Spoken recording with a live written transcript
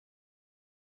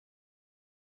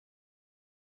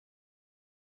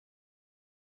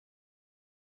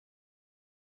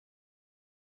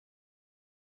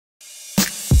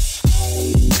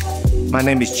My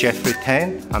name is Jeffrey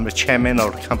Tan. I'm the chairman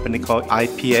of a company called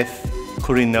IPF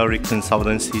Culinary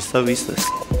Consultancy Services.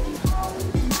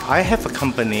 I have a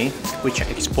company which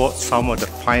exports some of the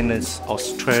finest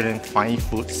Australian fine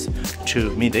foods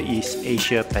to Middle East,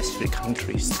 Asia, Pacific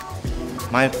countries.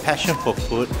 My passion for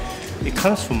food, it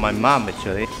comes from my mom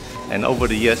actually. And over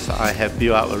the years, I have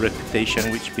built up a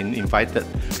reputation which has been invited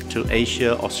to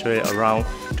Asia, Australia, around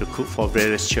to cook for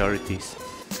various charities.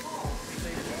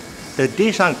 The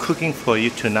dish I'm cooking for you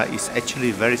tonight is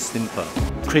actually very simple.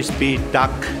 Crispy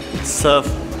duck served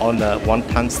on a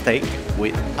wonton steak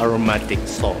with aromatic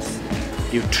sauce.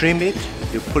 You trim it,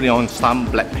 you put it on some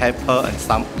black pepper and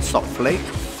some salt flake,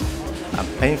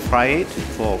 and pan fry it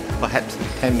for perhaps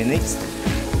 10 minutes.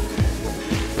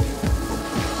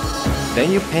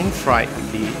 Then you pan fry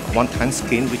the wonton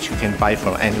skin, which you can buy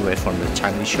from anywhere from the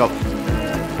Chinese shop.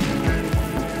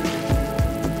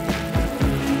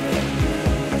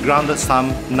 Grounded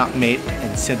some nutmeg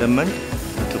and cinnamon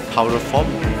to powder form.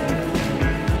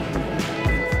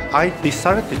 I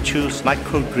decided to choose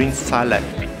microgreen salad.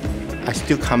 I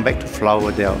still come back to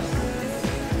Flowerdale.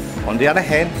 On the other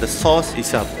hand, the sauce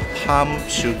is a palm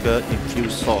sugar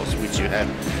infused sauce, which you have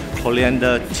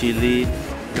coriander, chili,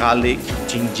 garlic,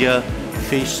 ginger,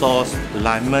 fish sauce,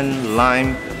 lemon,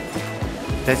 lime.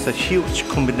 There's a huge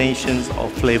combination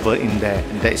of flavor in there,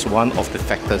 and that is one of the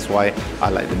factors why I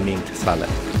like the mint salad.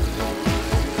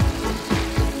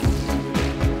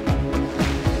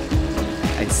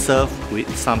 And serve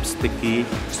with some sticky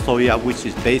soya, which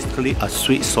is basically a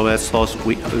sweet soya sauce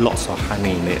with lots of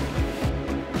honey in it.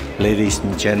 Ladies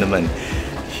and gentlemen,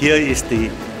 here is the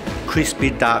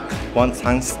crispy duck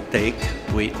wonton steak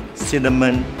with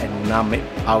cinnamon and nutmeg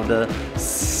powder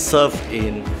served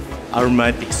in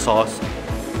aromatic sauce.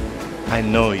 I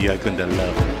know you are going to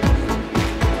love it.